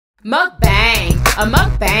Mukbang, a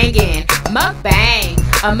mukbangin', mukbang,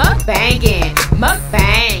 a mukbangin',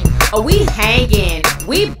 mukbang. Oh, we hangin',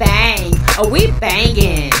 we bang, oh, we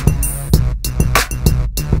bangin'.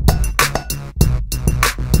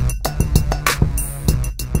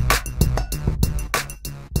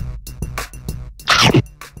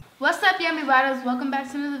 What's up, Yummy Biters? Welcome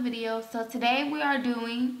back to another video. So today we are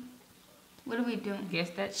doing, what are we doing?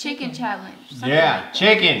 Guess that chicken challenge. Yeah, like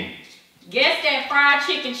chicken. Guess that fried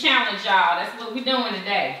chicken challenge, y'all. That's what we're doing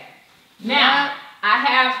today. Now, I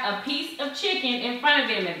have a piece of chicken in front of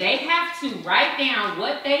them, and they have to write down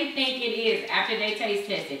what they think it is after they taste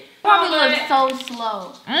test it. Probably looks so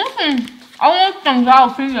slow. I want some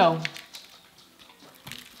jalapeno.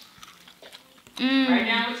 Write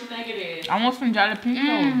down what you think it is. I want some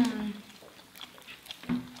jalapeno.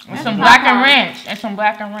 And some black and ranch. And some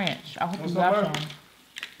black and ranch. I hope you got some.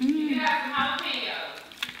 You have some jalapenos.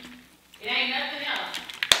 It ain't nothing else.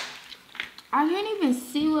 I can't even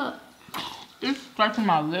see what. It's stuck in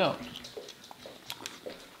my lips.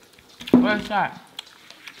 Where's that?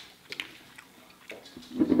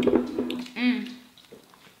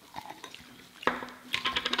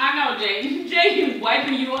 I know, Jay. Jay is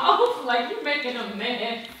wiping you off like you're making a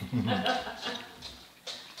mess.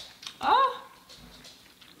 Oh.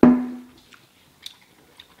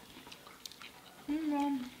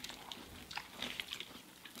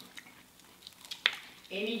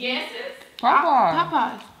 Any guesses?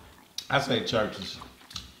 Popeyes. I say churches.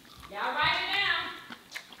 Y'all write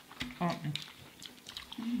it down.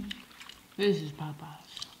 This is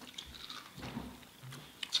Popeyes.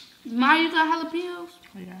 Ma, you got jalapenos?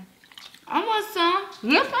 Yeah. I want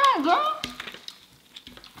some. Yes, girl.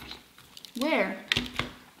 Where?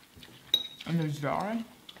 In the jar.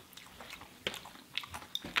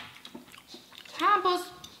 How am I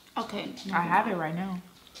supposed? Okay. I have it right now.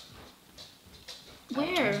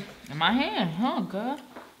 Where? In my hand, huh, girl?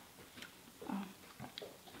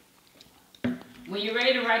 When you're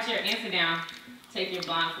ready to write your answer down, take your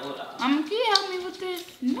blindfold off. Can you help me with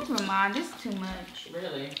this? Never mind, this is too much.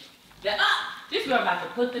 Really? This girl about to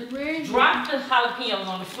put the drop the jalapenos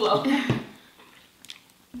on the floor.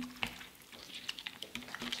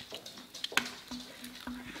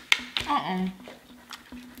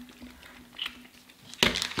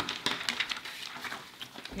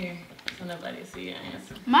 Here, so nobody see your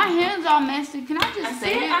answer. My hands all messy. Can I just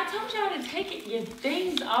say it? I told y'all to take your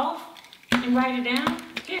things off and write it down.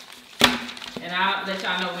 Here. And I'll let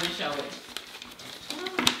y'all know when to show it.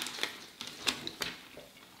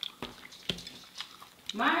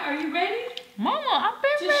 Maya, are you ready? Mama, I've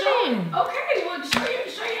been To show ready. it? Okay, well, show your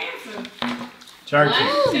answer. Churches.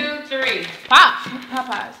 1, 2, 3. Pop.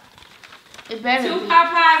 Popeyes. It better 2 be.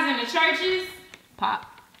 Popeyes in the churches. Pop.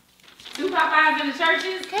 2 Popeyes in the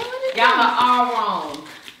churches. Okay, what is Y'all this? are all wrong.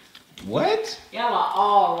 What? Y'all are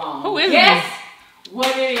all wrong. Who is Guess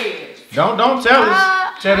what it is. Don't tell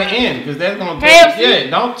us till the end, because that's gonna KFC. Yeah,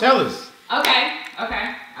 don't tell us. Okay.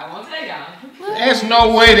 I won't tell y'all. There's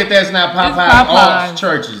no way that's not Popeyes Popeyes. or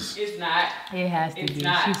churches. It's not. It has to It's be.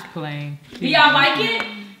 not. She's playing. Do y'all like it?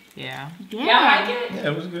 Yeah. Y'all like it? Yeah,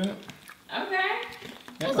 it was good. Okay.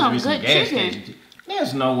 That some must be good gas chicken. station.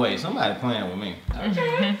 There's no way somebody playing with me.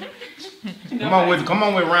 Okay. Come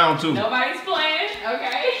on with round 2. Nobody's playing.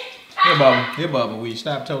 Okay. Here, Bubba, will you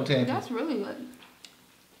stop toe tapping? That's really good.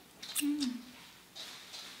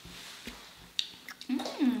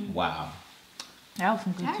 Wow. That was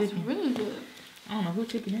some good That's chicken. really good. I don't know who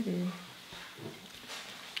chicken it is.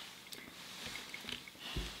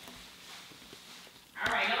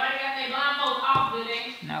 All right. Nobody got their blindfolds off, do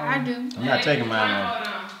they? No. I do. I'm not taking mine off.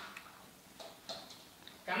 Blindfold on.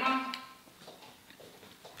 Come on.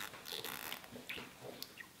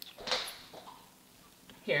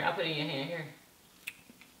 Here, I'll put it in your hand. Here.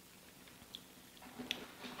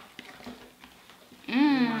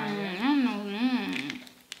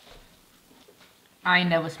 I ain't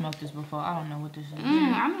never smoked this before. I don't know what this is.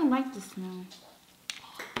 I don't like the smell.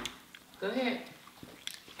 Go ahead.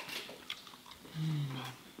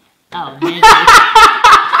 Oh, nasty.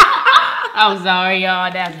 I'm sorry,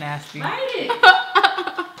 y'all. That's nasty. Bite it.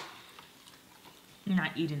 I'm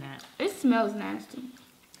not eating that. It smells nasty.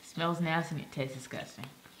 It smells nasty and it tastes disgusting.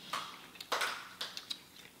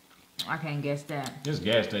 I can't guess that. This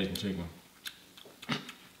gas station chicken.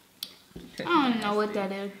 I don't know what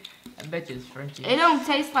that is. I bet you it's Frenchies. It don't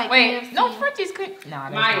taste like Wait, KFC. no Frenchies could. Nah,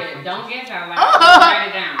 that's not Maya, Frenchies. don't guess out loud. Write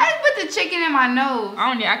it down. I just put the chicken in my nose.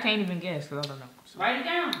 I can't even guess because I don't know. Write it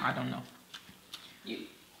down. I don't know. You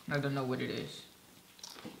I don't know what it is.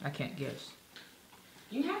 I can't guess.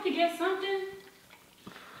 have to guess something.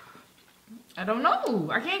 I don't know.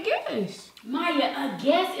 I can't guess. Maya, a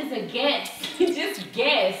guess is a guess. Just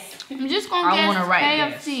guess. I'm just gonna guess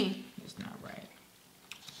KFC. It's not right.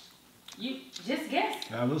 You just guess.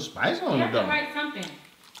 Got a little spice on You it have to though. write something.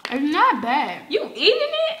 It's not bad. You eating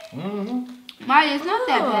it? Mm-hmm. Maya, it's not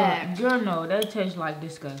that bad. Girl, no. That tastes like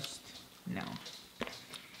disgust. No.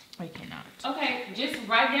 I cannot. Okay, just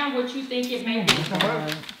write down what you think it may be.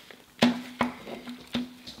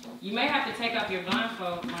 You may have to take off your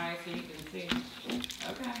blindfold, Maya, so you can see.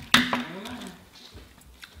 Okay. Never mind.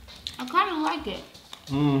 I kind of like it.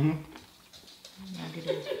 Mm-hmm.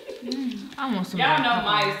 I want some. Y'all know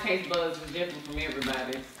Maya's taste buds is different from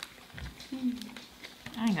everybody's.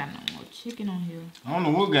 I ain't got no more chicken on here. I don't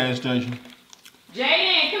know what gas station.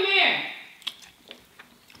 Jaden, come here.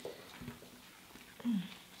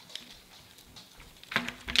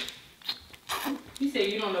 You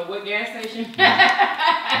said you don't know what gas station? It's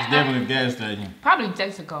definitely a gas station. Probably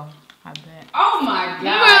Texaco. I bet. Oh my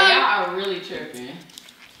God, y'all are really tripping.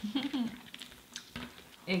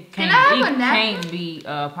 It Can I have a can't be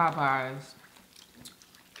Popeyes.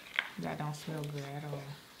 That don't smell good at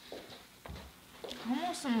all. I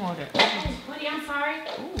want some more of that. Oh, buddy, I'm sorry.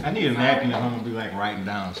 I need a napkin if I'm gonna be like writing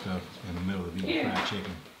down stuff in the middle of eating Yeah. fried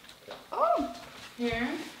chicken. Oh, here.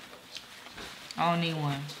 I don't need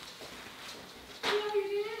one.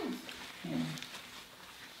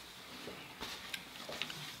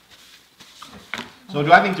 So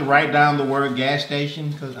do I need to write down the word gas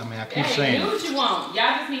station? Cause I mean I keep Hey, saying do it. what you want.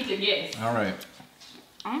 Y'all just need to guess. All right.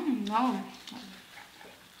 I don't know.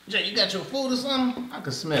 Jay, you got your food or something? I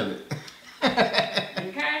can smell it.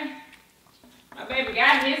 Okay. My baby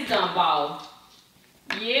got his gumball.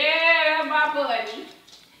 Yeah, my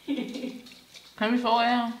buddy. Can we slow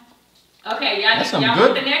down? Okay, y'all That's some want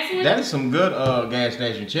good. the next one? That is some good gas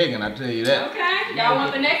station chicken. I tell you that. Okay, y'all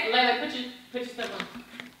want the next? Layla, put your stuff on.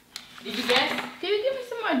 Did you guess? Can you give me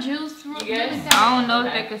some more juice? You guess? I don't know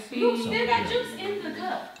if they can see. You still got juice in the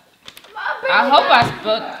cup. I hope I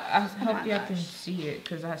spelled. I hope y'all can see it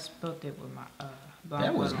because I spelled it with my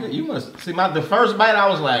That was blindfold good. You must see the first bite. I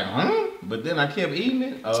was like, but then I kept eating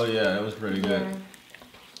it. Oh yeah, that was pretty good. Yeah.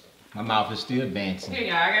 My mouth is still dancing. Here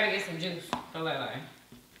you go. I gotta get some juice for Layla.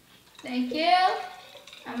 Thank you.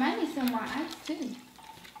 I might need some more ice too.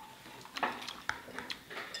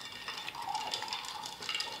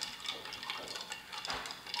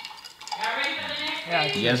 Y'all ready for the next Yeah.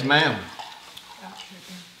 piece? Yes, ma'am. I'm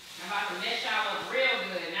about to mess y'all up real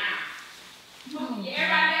good now. Everybody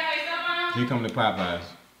have their stuff on? Here come the Popeyes.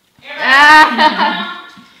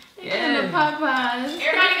 And the Popeyes.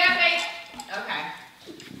 Everybody got their... Okay.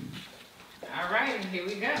 All right, here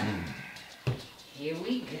we go. Here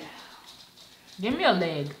we go. Give me a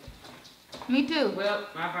leg. Me too. Well,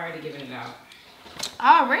 I've already given it out.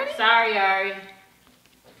 Already? Sorry, Ari.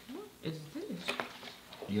 What is this?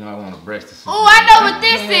 You know I want to breast the. Oh, I know what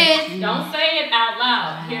this is. Don't say it out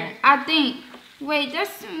loud. Here. I think. Wait,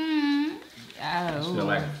 that's. It feel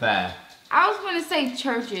like a thigh. I was gonna say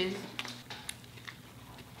churches.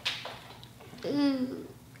 Ooh,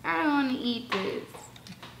 I don't want to eat this.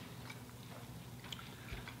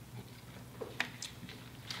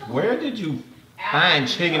 Where did you find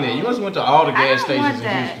chicken at? You must have went to all the gas don't want stations in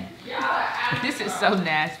that. Houston. This is so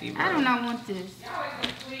nasty, bro. I do not want this. Y'all is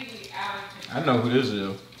completely out of I know who this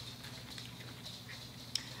is.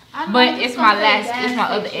 But it's my last. It's my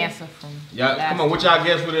other answer from. Y'all, last come on, what y'all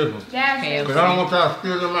guess for this one? Gas KFC. Cause I don't want y'all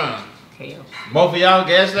stealing mine. KFC. Both of y'all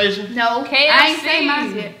gas station? No, KFC. I ain't say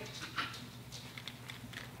mine yet.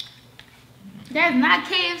 That's not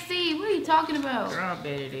KFC. What are you talking about? Girl, I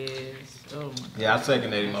bet it is. Oh my god. Yeah, I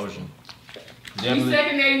second that emotion. You Definitely,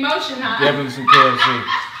 second the emotion, huh? definitely some KFC.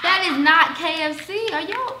 That is not KFC. Are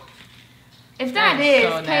y'all? If that That's is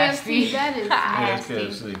so KFC, nasty. that is Yeah, it's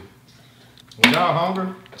nasty. KFC. Well, y'all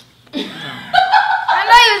hungry? I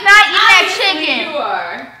know you was not eating that You chicken.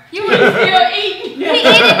 are. You You was still eating. he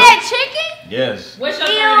eating that chicken? Yes. What's your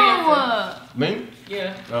third answer? Ew. Me?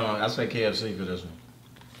 Yeah. I say KFC for this one.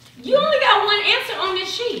 You only got one answer on this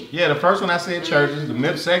sheet. Yeah, the first one I said churches.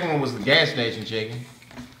 The second one was the gas station chicken.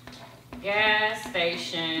 Gas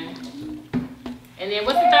station. And then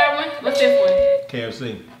what's the third one? What's this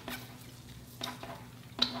KFC.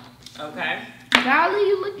 one? Okay. Golly,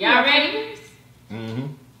 you look. Y'all ready? Mm-hmm.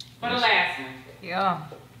 For the last one. Yeah.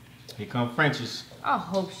 Here come French's. I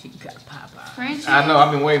hope she got Popeye. French. I know,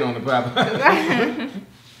 I've been waiting on the Popeye.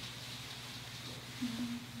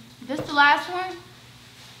 This the last one?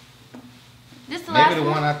 This the last Maybe the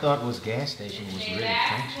one? one I thought was gas station was The really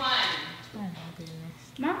last French. one. Oh my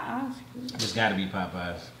goodness. My eyes. It's gotta be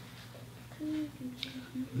Popeyes.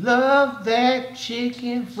 Love that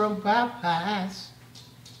chicken from Popeyes.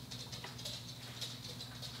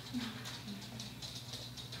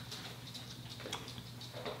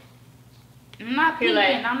 I'm not peeking.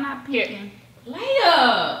 Like, I'm not peeking.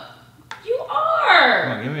 Leia, you are.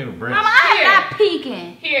 Come on, give me the breast. Mama, I'm not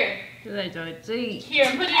peeking. Here. They trying to cheat. Here,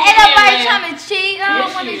 put it in Ain't nobody trying to cheat. I don't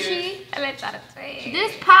Yes, want to you is. cheat. They trying to cheat.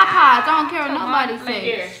 This Popeyes. I don't care what nobody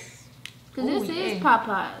Here. says. Because this is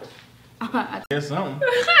Popeyes. There's something.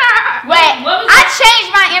 Wait, what was I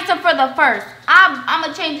changed my answer for the first. I'm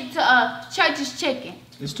going to change it to Church's Chicken.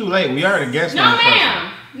 It's too late. We already guessed No, on the first one.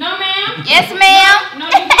 ma'am. No, ma'am. Yes, ma'am. No,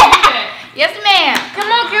 you can't do that. Yes, ma'am.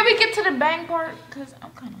 Come on, can we get to the bang part? Cause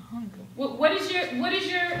I'm kind of hungry. What is your?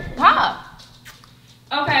 Pop.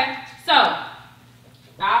 Okay, so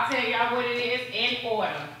I'll tell y'all what it is in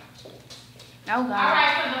order. Oh, God. All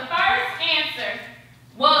right, so the first answer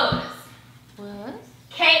was What?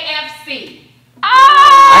 KFC. I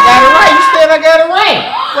got it right. You said I got it right.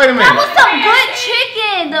 Wait a That was minute. some good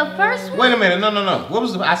chicken. The first one. Wait a minute. No. What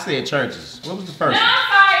was the? I said churches. What was the No, first one? I'm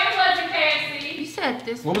sorry, it wasn't KFC. You said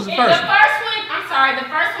this. What was the And first the one? first one, I'm sorry, the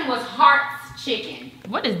first one was Heart's Chicken.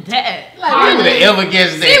 What is that? Who would have ever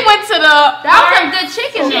guessed She that? went to the. That was some good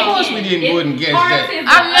chicken, Of though. course we wouldn't guess Heart's that. is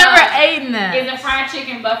I've a, never eaten that. Is a fried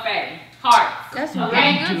chicken buffet. Heart's. That's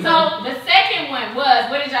Okay, really good. so the second one was,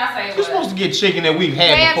 what did y'all say it You're was? supposed to get chicken that we've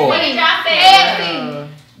had KFC. before. What did y'all say it KFC. was?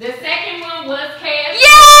 The second one was KFC.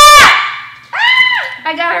 Yeah!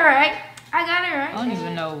 I got it right. I got it I right. don't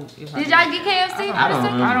even know if Did y'all get KFC? I don't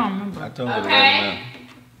remember. I don't remember. I told her Okay. right now.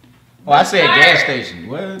 Oh, I said gas station.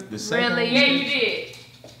 What? The second Really? Yeah, you did.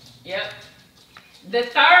 Yep. The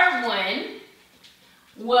third one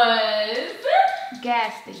was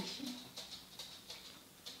Gas station.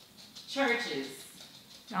 Churches.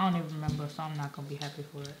 I don't even remember, so I'm not gonna be happy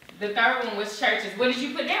for it. The third one was Churches. What did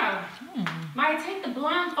you put down? Mike, take the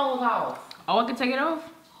blindfold off. Oh, I can take it off.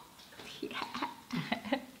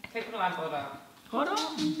 Take the blindfold off. Hold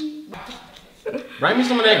on. Bring me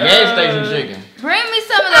some of that gas station chicken. Bring me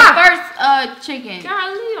some of the first chicken.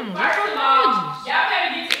 Golly, I'm First of all, y'all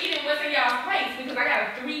better get to eating what's in y'all's plates because I got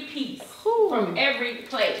a 3-piece from every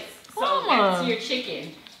place. So Mama. that's your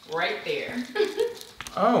chicken right there.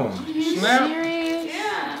 Oh, snap. serious?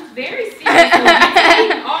 Yeah, very serious.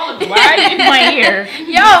 Eating all of it. Why are you in my ear?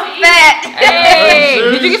 Yo, fat. Hey,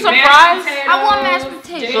 serious? did you get some Mashed fries? potatoes, I want mashed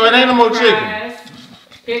potatoes. So it ain't no more chicken. fries.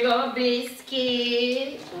 Here go a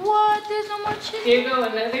biscuit. What? There's no more chicken. Here go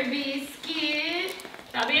another biscuit.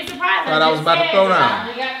 Y'all being surprised. Thought I was about to throw down.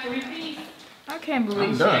 We got 3 pieces. I can't believe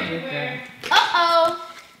I'm she done. did that.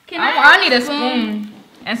 Uh-oh. Can I need a spoon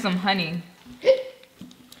and some honey.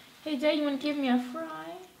 Hey Jay, you wanna give me a fry?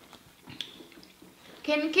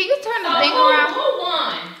 Can you turn the So thing who around?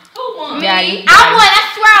 won? Who won? Me? Daddy. I won. I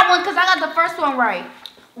swear I won because I got the first one right.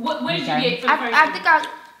 What did you Okay. get for the first I one? think I...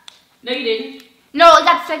 No, you didn't. No, I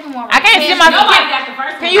got the second one right. I can't see my. Nobody got the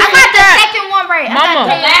first one. Can you I flip got the that? second one right. I Mama. got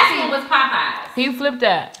The last KFC. one was Popeyes. Can you flip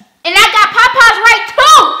that? And I got Popeyes right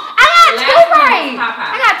too. I got Last two one was right.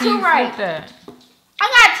 Popeyes. I got Can two you right. flip that? I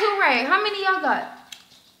got two right. How many y'all got?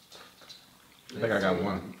 I think I got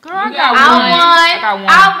one. Girl, I You got got one. I got won.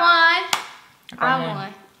 one. I one. won.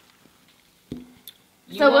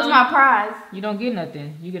 You So what's won? my prize? You don't get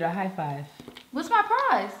nothing. You get a high five. What's my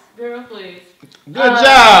prize? Girl, please. Good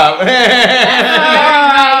job.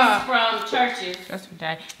 Rice from Churches. That's what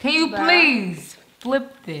Daddy. Can you Bye. please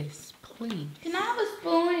flip this, please? Can I have a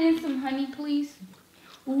spoon and some honey, please?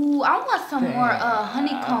 Ooh, I want some more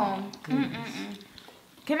honeycomb.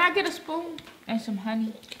 Can I get a spoon and some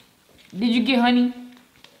honey? Did you get honey?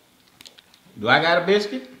 Do I got a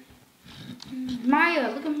biscuit?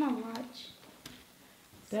 Maya, look at my watch.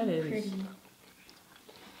 That is. Pretty.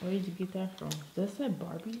 Where did you get that from? Does that say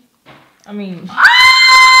Barbie? I mean,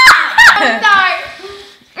 I'm sorry.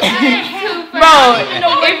 bro,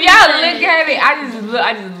 if y'all look at it, I just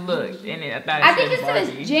looked, and I thought it I think it said says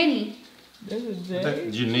Barbie. Jenny. This is Jay.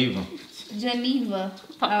 Geneva. Geneva.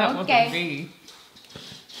 Thought that was a Okay. B.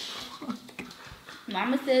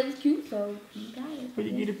 Mama said it was cute, so you got it. Where'd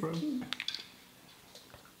you get it from? Somebody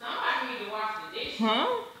need to wash the dish. Huh?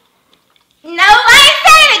 No, I ain't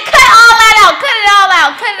saying it. Cut all that out. Cut it all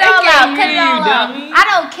out. Cut it They all can't out. Cut hear it you, all out. dummy. I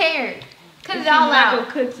don't care. Cut it all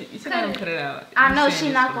out. She's not gonna cut it out. I know You she's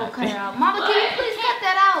saying not it's gonna cut it out. Mama, can you please cut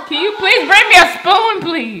that out? Can you please bring me a spoon,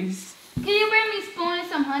 please? Can you bring me a spoon and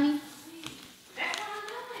some honey? That's what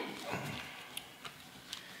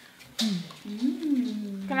I'm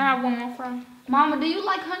doing. Can I have one more fry? Mama, do you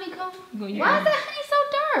like honeycomb? Go, Why yeah. is that honey so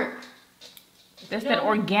dark? That's that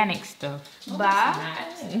organic stuff. Bye.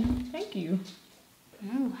 Thank you.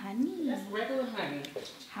 Ooh, honey. That's regular honey.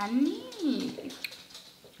 Honey.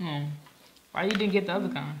 Why you didn't get the other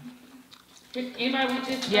kind? Anybody want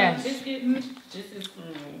this Yes. biscuit? This is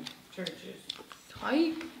from Churches.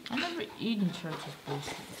 Tight. I've never eaten church's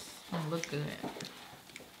biscuits. Don't look good.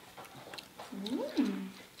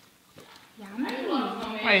 Yummy.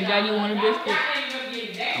 Hey, Daddy, you want a biscuit? I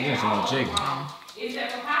want some more chicken. Is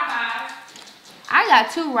that for Popeyes? I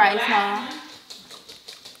got 2 rice, huh?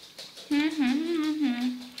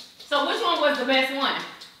 So which one was the best one?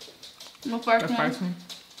 The first The one. first one.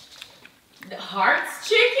 The Hearts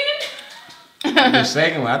chicken? The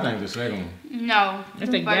second one, I think the second one. No.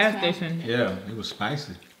 It's the a first gas one. station. Yeah, it was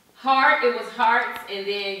spicy. It was Hearts, and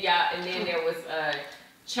then there was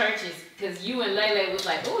Churches, because you and Lele was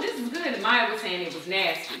like, oh, this is good, and Maya was saying it was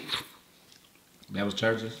nasty. That was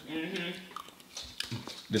Churches? Mm-hmm.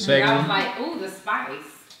 The second I was one? like, ooh, the spice.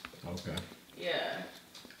 Okay. Yeah.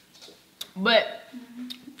 But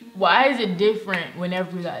why is it different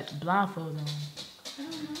whenever we got blindfolds on?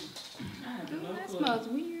 I have no That clue. smells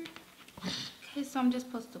weird. Okay, so I'm just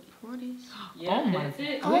supposed to pour this. Yeah, Oh my that's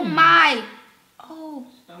it. Oh my! Oh,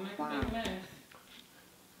 Don't make a big mess.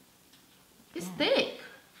 it's thick.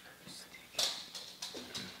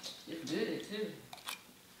 It's good too.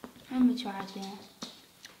 Let me try it then.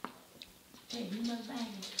 Hey, you must bang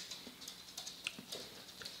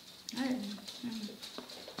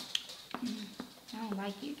I don't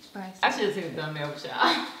like it, but I should have seen the thumbnail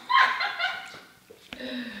shot.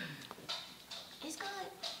 it's good.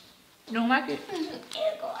 You don't like it?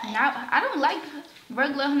 Now, I don't like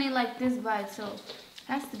regular honey like this bite, so it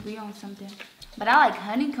has to be on something. But I like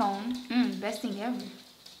honeycomb. Best thing ever.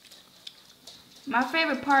 My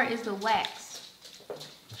favorite part is the wax.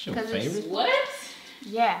 What's your 'Cause it's- favorite? What?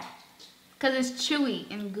 Yeah. Because it's chewy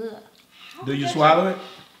and good. Do you swallow it?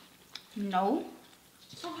 No.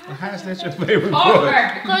 How is that your favorite part?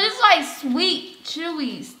 Over. Because it's like sweet,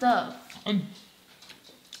 chewy stuff. Mm.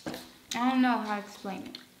 I don't know how to explain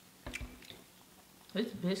it. This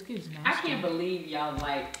biscuit is nasty. I can't believe y'all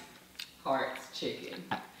like Hearts chicken.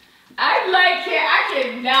 I like it. I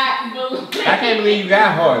cannot believe. I can't believe you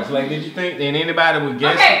got Hearts. Like, did you think that anybody would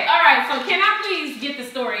guess? Okay, all right. So can I please get the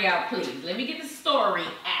story out, please? Let me get the story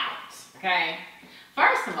out. Okay.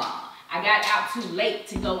 First of all, I got out too late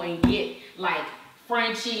to go and get like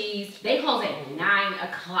Frenchies. They close at 9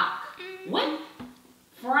 o'clock. What?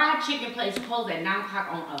 Fried chicken place closed at 9 o'clock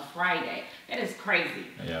on a Friday. That is crazy.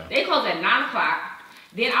 Yeah. They closed at 9 o'clock.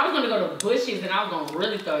 Then I was gonna go to Bush's and I was gonna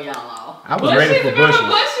really throw y'all off. I was ready for remember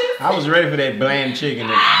Bush's. I was ready for that bland chicken,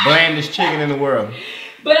 the blandest chicken in the world.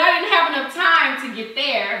 But I didn't have enough time to get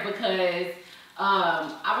there because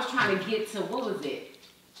I was trying to get to, what was it?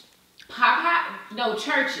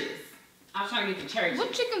 Churches. I was trying to get to Churches.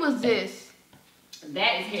 What chicken was this?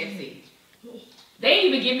 That is KFC. They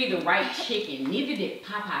didn't even give me the right chicken. Neither did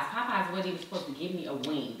Popeyes. Popeyes wasn't even supposed to give me a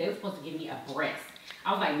wing. They were supposed to give me a breast.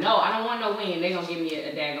 I was like, no, I don't want no wing. They're going to give me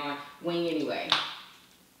a daggone wing anyway.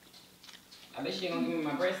 I bet she ain't going to give me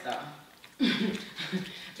my breast, though.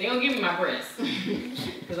 They going to give me my breast.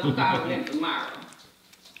 Because I'm calling them tomorrow.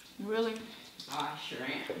 Really? Oh, I sure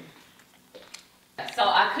am. So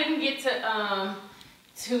I couldn't get to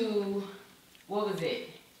what was it?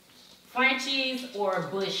 Frenchies or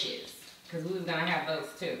Bush's. Because we was going to have those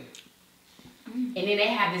too. And then they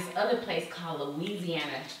have this other place called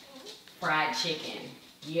Louisiana Fried Chicken.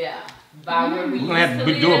 Yeah. By where we We're going to have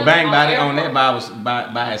to do a bang body on that by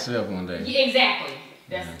itself one day. Yeah, exactly.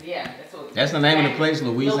 That's what. That's the name of the place,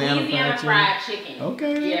 Louisiana Fried Chicken.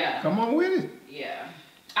 Okay. Yeah. Come on with it. Yeah.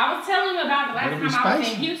 I was telling him about the last That'll be time I was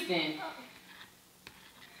in spicy. Houston.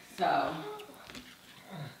 So.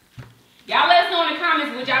 Y'all let us know in the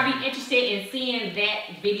comments, would y'all be interested in seeing that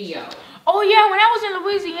video? Oh yeah, when I was in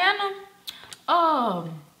Louisiana,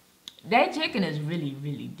 that chicken is really,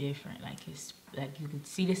 really different. Like it's like you can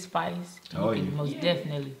see the spice. Oh, You can yeah. most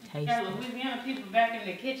definitely taste Got it. Louisiana people back in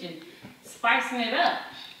the kitchen spicing it up.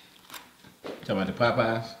 Talking about the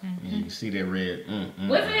Popeyes, and you can see that red.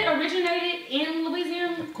 Wasn't it originated in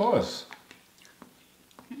Louisiana? Of course.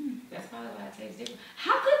 That's probably why it tastes different.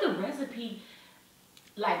 How could the recipe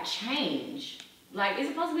like change? Like, is it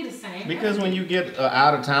supposed to be the same? Because when you get an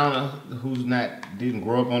out of towner who's didn't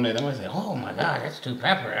grow up on that, they might say, "Oh my God, that's too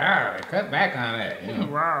peppery. Cut back on that." You know,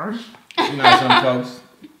 you know some folks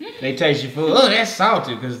they taste your food. Oh, that's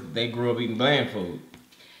salty because they grew up eating bland food.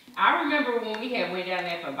 I remember when we had went down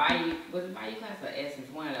there for Bayou, was it Bayou Class or Essence,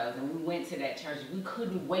 one of those, and we went to that church. We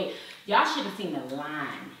couldn't wait. Y'all should have seen the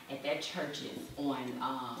line at that church's on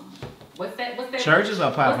what's that? Churches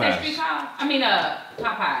or Popeyes? What's that street called? I mean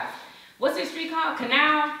Popeyes. What's that street called?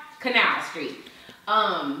 Canal Street.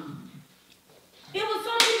 It was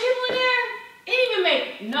so many people in there. It didn't even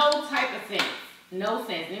make no type of sense. No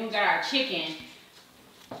sense. And then we got our chicken.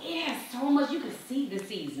 It had so much, you could see the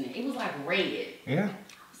seasoning. It was like red. Yeah. I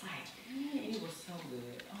was like, man, it was so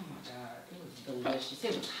good. Oh my God, it was delicious. delicious.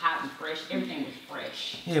 It was hot and fresh. Everything was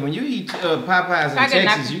fresh. Yeah, when you eat Popeyes in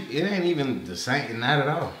Texas, it ain't even the same. Not at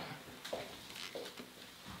all.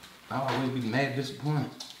 I'll always be mad disappointed.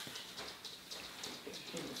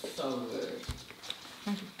 It was so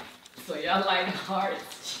good. So y'all like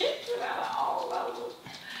Hearts chicken out of all of them?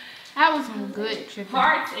 That was some good chicken.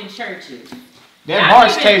 Hearts and churches. That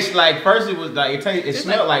Hearts tastes like, first it was like, it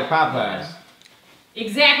smelled like Popeyes.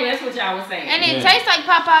 Exactly, that's what y'all was saying. And it tastes like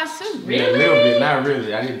Popeyes too. Really? Yeah, a little bit, not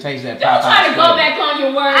really. I didn't taste that Don't Popeyes. try to go back on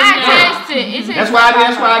your words now. I tasted it. That's why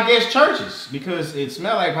I guess churches, because it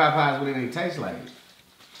smelled like Popeyes, but it didn't taste like it.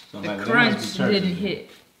 So The like, crunch didn't hit,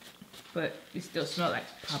 but it still smelled like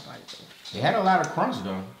Popeyes though. It had a lot of crunch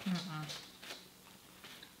though.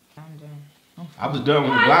 I'm done. I was done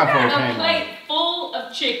when the blindfold A came plate on. full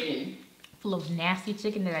of chicken. Full of nasty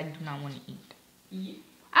chicken that I do not want to eat. Yeah.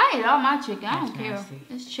 I ate all my chicken. I don't That's care. nasty.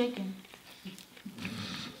 It's chicken.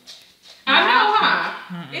 I know,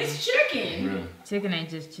 huh? It's chicken. Really? Chicken ain't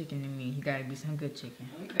just chicken to me. You gotta be some good chicken.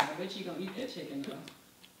 Okay, I bet you gonna eat that chicken though.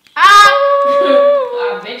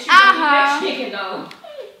 Oh! I bet you gonna eat that chicken though.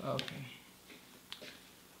 Okay.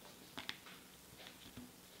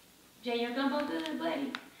 Jay, your gumbo good,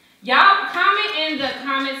 buddy? Y'all comment in the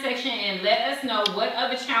comment section and let us know what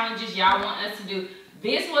other challenges y'all want us to do.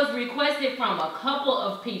 This was requested from a couple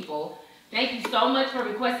of people. Thank you so much for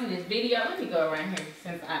requesting this video. Let me go around here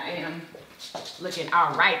since I am looking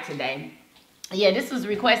all right today. Yeah, this was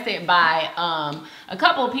requested by a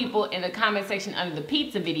couple of people in the comment section under the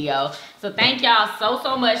pizza video. So thank y'all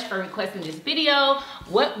so much for requesting this video.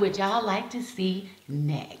 What would y'all like to see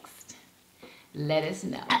next? Let us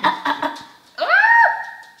know.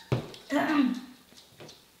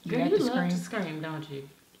 Girl, you love to scream, don't you?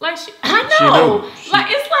 Like, I know. Like,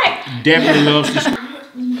 it's like... Definitely loves to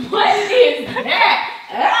scream. What is that?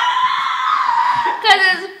 Because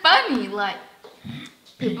it's funny. Like,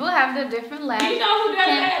 people have their different laughs. You know who does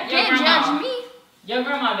that? Your Can't grandma. judge me. Your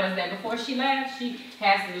grandma does that. Before she laughs, she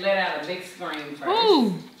has to let out a big scream first.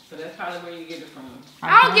 Ooh. So that's probably where you get it from.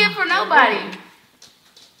 I don't get it for nobody.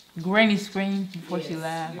 Granny screamed before she Yes.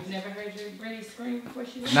 laughed. You've never heard your granny scream before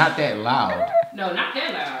she laughed? Not that loud. No, not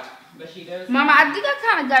that loud. But she does. Mama, I think I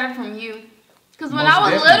kind of got it from you. Because when Most I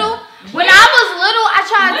was definitely. little, I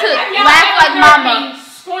tried to Y'all laugh ever like heard mama. me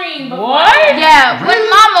scream before? What? Yeah, when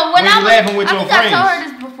mama, when When I you was laughing with I your think I told her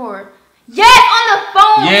friends. this before. Yes, on the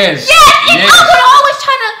phone. Yes. Yes, and Yes. I would always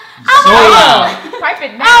try to. So loud. Pipe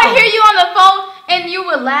it I would down. hear you on the phone, and you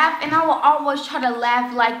would laugh, and I would always try to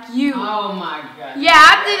laugh like you. Oh my God. Yeah,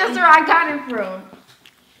 I think that's where I got it from.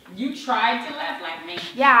 You tried to laugh like me?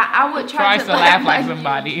 Yeah, I would try Tries to laugh like you.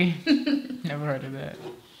 somebody. Never heard of that.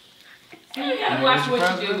 So you gotta watch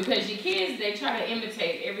what you do because your kids, they try to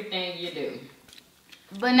imitate everything you do.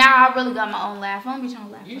 But now I really got my own laugh. I don't be trying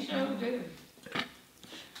to laugh. You like sure mama. do.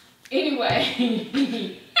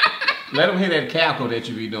 Anyway. Let them hear that cackle that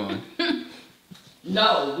you be doing.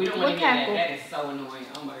 No, we don't want What to hear that. cackle? That is so annoying.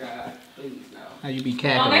 Oh my God. Please, no. How you be Oh,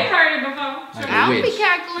 cackling? they heard it before. Like I don't be witch.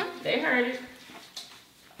 cackling. They heard it.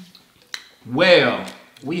 Well,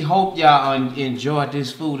 we hope y'all enjoyed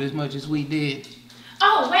this food as much as we did.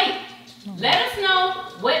 Oh, wait. Let us know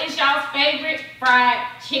what is y'all's favorite fried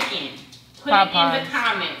chicken. Put it in Popeyes. the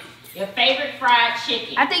comments. Your favorite fried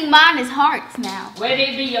chicken. I think mine is hearts now. Whether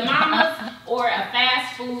it be your mama's or a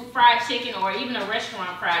fast food fried chicken or even a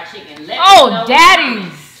restaurant fried chicken. Let us know Oh, in the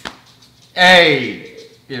daddies. comments. Hey,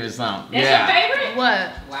 give it some. That's Yeah. your favorite?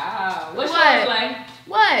 What? Wow. What's What? yours, like?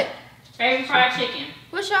 What? Favorite fried chicken?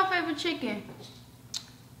 What's your favorite chicken?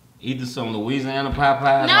 Either some Louisiana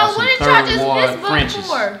Popeyes No, or what some did y'all third just ward miss French's.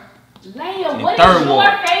 for? Leia, And what third is your ward.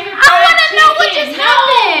 favorite I fried wanna chicken? know what just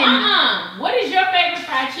happened. No, What is your favorite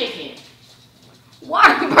fried chicken?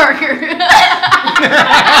 Whataburger.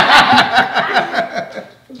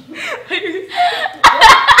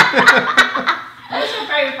 What's your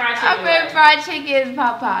favorite fried My chicken? favorite fried chicken is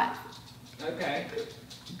Popeyes. Okay.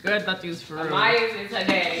 Good, I thought you was for real. Amaya's is her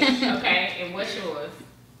daddy. Okay, and what's yours?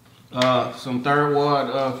 Some third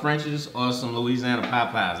ward French's or some Louisiana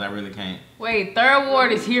Popeyes. I really can't. Wait, Third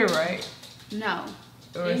Ward is here, right? No.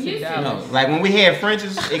 Or is it You said- No, Dallas? like when we had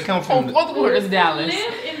French's, it come Oh, from. the, Fourth Ward is Who Dallas.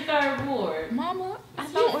 live in Third Ward? Mama, I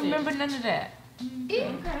Houston. don't remember none of that.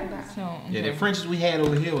 Okay. So, yeah, the French's we had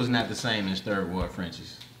over here was not the same as third ward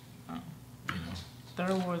French's. Oh. You know,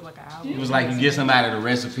 Third Ward is like an hour. it was like you get somebody the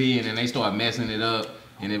recipe and then they start messing it up,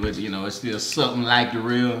 and it was, you know, it's still something like the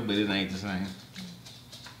real, but it ain't the same.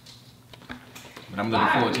 But I'm looking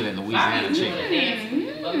forward to that Louisiana Bobby, you chicken. wanna dance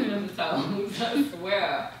with both of them toes, I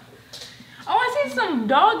swear. Oh, I see some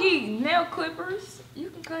doggy nail clippers. You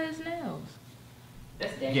can cut his nails.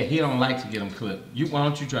 That's dangerous. Yeah, he don't like to get them clipped. Why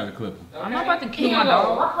don't you try to clip them? Okay. I'm not about to kill my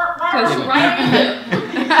dog.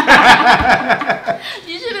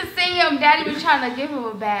 You should have seen him. Daddy was trying to give him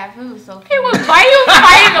a bath. It was so funny. He was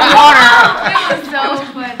fighting the water. It was so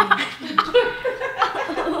funny.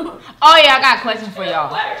 Oh yeah, I got a question for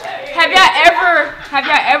y'all. Have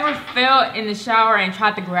y'all ever fell in the shower and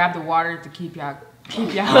tried to grab the water to keep y'all? Oh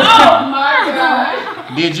my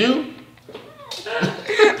God. Did you?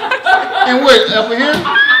 And what, up here?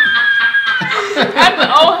 At the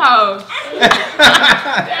old house.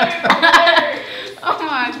 Oh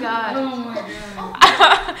my God. Oh my God.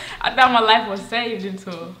 I thought my life was saved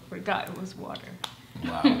until I forgot it was water.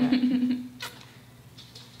 Wow.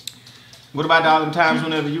 What about all them times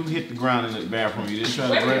whenever you hit the ground in the bathroom? You just try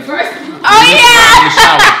to grab? First Oh yeah! of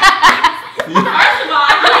all,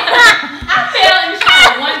 I fell in the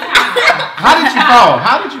shower one time. How did you fall?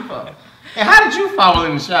 How did you fall? And how did you fall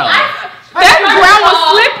in the shower? That ground was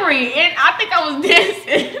slippery, and I think I was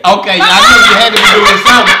dancing. Okay, I knew you had to be doing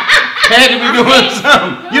something. Had to be doing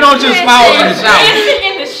something. You don't just fall in the shower. Dancing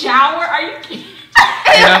in the shower? Are you kidding?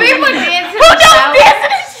 Yeah. People dancing. Who don't dance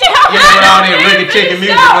in the shower? Yeah, with all that reggae chicken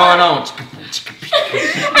music going on.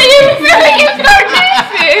 And you feel like you start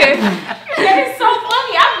dancing. That is so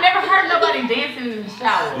funny. I've never heard nobody dancing in the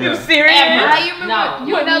shower. Yeah. You serious? Ever. How you remember? No.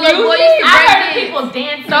 You know, little boy used to I break heard dance. people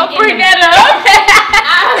dancing. Don't in bring the- that up.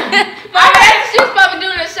 My dad, she was probably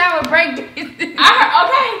doing a shower break dance. I heard,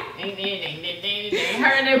 okay. They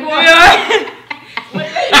heard that boy.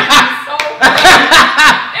 But they used to be so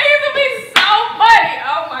funny. They used to be so funny.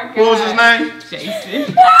 Oh my God. What was his name?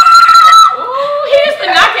 Jason. Ooh, he used to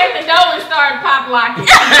knock at the door and start pop locking.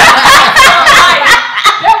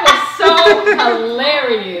 That was so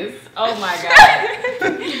hilarious. Oh my God.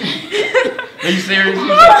 Are you serious?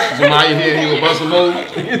 Zamaya here, he would bust a move.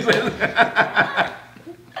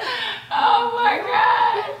 Oh my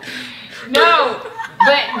God. No,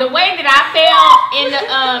 but the way that I fell in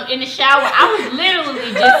the shower, I was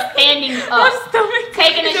literally just standing up,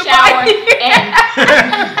 taking a shower,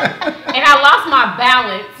 and I lost my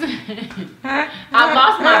balance. I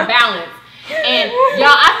lost my balance, and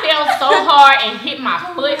y'all, I fell so hard and hit my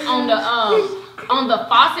foot on the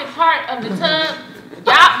faucet part of the tub.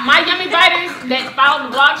 Y'all, my Yummy Biters that follow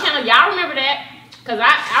the vlog channel, y'all remember that? Cause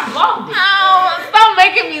I vlogged it. Oh, stop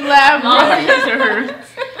making me laugh, bro. Lord. This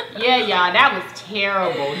hurts. Yeah, y'all, that was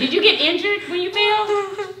terrible. Did you get injured when you fell?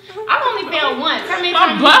 I've only fell once. How many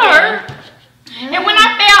times you fell? And when I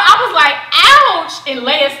fell, I was like, ouch! And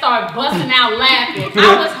Leia started busting out laughing.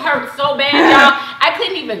 I was hurt so bad, y'all. I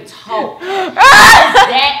couldn't even talk. It was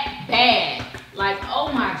that bad. Like, oh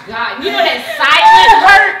my God. You know that silent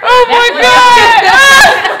hurt? Oh my God.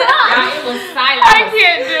 Y'all, it was silent. I can't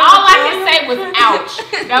do it. All I could say was ouch.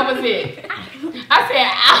 That was it. I said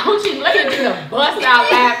ouch and Leia just bust out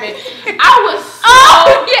laughing. I was so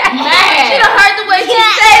mad. She done heard the way she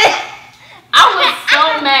said it. I was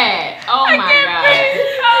so mad. Oh my God.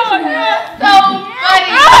 Oh God. So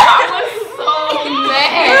funny. I was so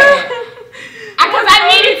mad. Because I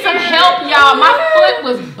needed some help, y'all. My foot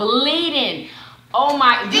was bleeding. Oh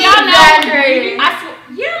my. Do y'all know? Exaggerating. I swear.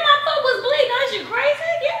 Yeah, my foot was bleeding. Aren't you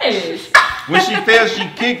crazy? Yes. When she fell, she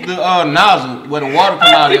kicked the nozzle where the water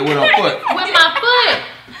come out of it with her foot. With my foot.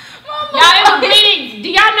 Y'all, it was bleeding.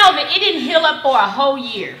 Do y'all know that it didn't heal up for a whole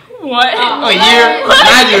year? What? A year?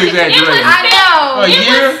 Now you exaggerating. I know. A It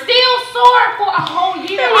year? was still sore for a whole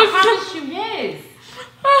year. It was I promise you, yes.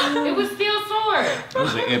 It was still sore. It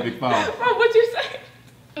was an epic fall. What'd you say?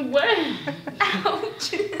 What?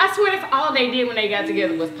 Ouch. I swear that's all they did when they got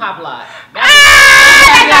together was pop lock.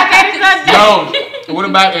 No, what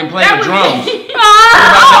about and playing the drums? What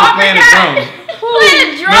Oh, about them playing the drums?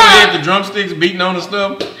 Play the Remember they had the drumsticks beating on the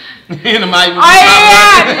stuff? And the mic was Oh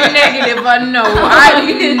yeah, pop I be negative. I know. I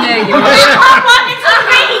be negative.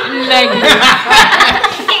 Negative.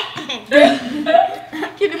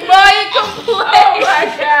 Can the boy come play? Oh my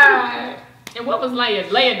God. And what was Leia?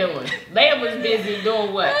 Leia doing? Leia was busy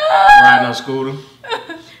doing what? Riding on scooter.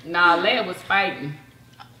 Nah, Leia was fighting.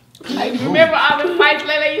 Like, remember all the fights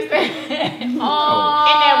Leia used to have? In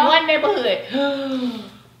that one neighborhood.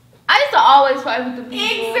 I used to always fight with the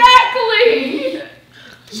people. Exactly.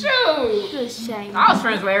 True. Just shame. I was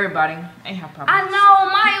friends with everybody. Ain't have problems. I know.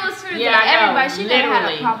 Maya was friends Yeah, with I know, everybody. She never had a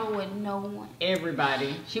literally. problem with no one.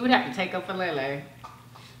 Everybody. She would have to take up for Lele.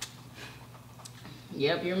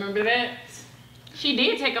 Yep, you remember that? She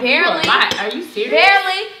did take up for you a Barely. lot. Are you serious?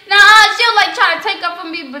 Barely. Nah, she'll like try to take up for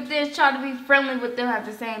me, but then try to be friendly with them at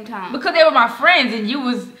the same time. Because they were my friends and you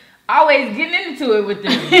was always getting into it with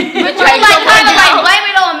them. But you like kind of like blame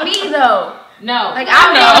it on me though. No. Like, I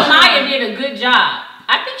I know know. Maya did a good job.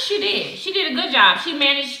 I think she did. She did a good job. She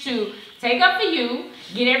managed to take up for you,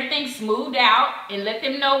 get everything smoothed out, and let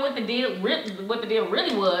them know what the deal really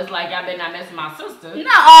was. Like, y'all better not mess with my sister. No,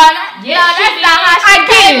 that's not how she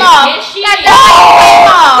came off. Yes, she That's did. not how she came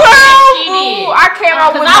off. She did. I came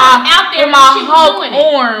out with my Hulk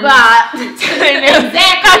arm. Exactly.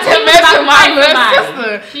 To mess with my little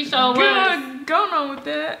sister. She so was. Going on with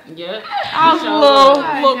that. Yeah. I was a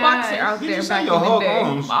little boxer out there back in the day.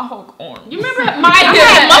 Arms? My Hulk arm. You remember Maya?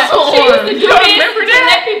 muscle She used to arm. do You this remember to that?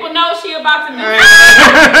 let people know she about to do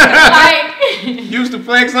like. Used to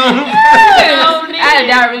flex on them.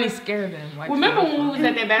 That really scared them. Like, Remember when we was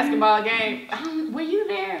at that basketball game? Were you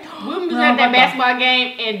there? We was at that basketball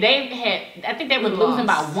game and they had, I think they were losing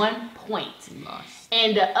by 1 point.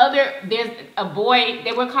 And there's a boy,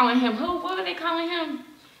 they were calling him, what were they calling him?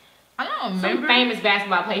 I don't remember. Some famous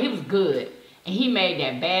basketball player. He was good. And he made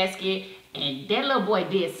that basket. And that little boy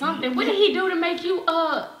did something. What did he do to make you,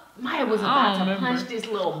 Maya was about to punch this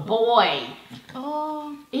little boy.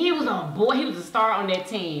 Oh. He was a boy. He was a star on that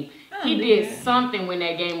team. He did something when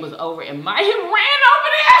that game was over. And Maya ran over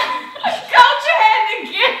there. Coach had to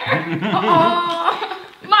get her.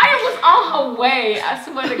 Maya was on her way. I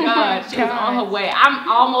swear to God. She was on her way. I'm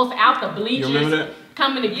almost out the bleachers. You remember that?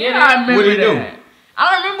 Coming to get her. I remember What did he that. do? I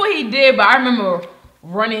don't remember what he did, but I remember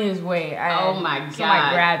running his way. Oh my God.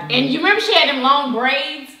 Somebody grabbed me. And you remember she had them long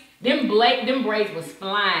braids? Them braids was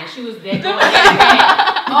flying. She was there going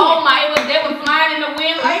that. Oh my, they were flying in the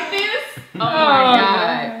wind like this. Oh my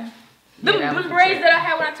God. Them braids that I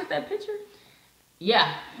had when I took that picture?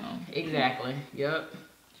 Yeah. Exactly. Yep.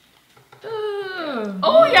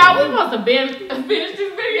 Oh y'all, we must have been finished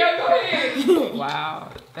this video. Go ahead.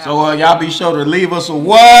 Wow. So y'all be sure to leave us a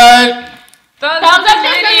what? Thumbs up this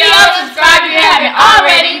video, subscribe if you haven't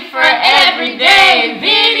already for everyday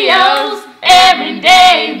videos.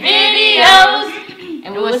 Everyday videos.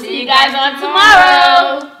 And we'll see you guys on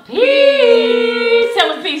tomorrow. Peace.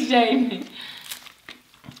 Tell us peace, Jamie.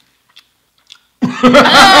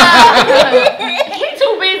 He's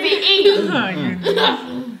too busy eating.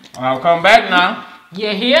 I'll come back now. You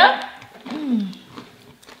hear?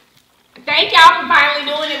 Thank y'all for finally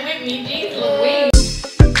doing it with me. Jeez Louise.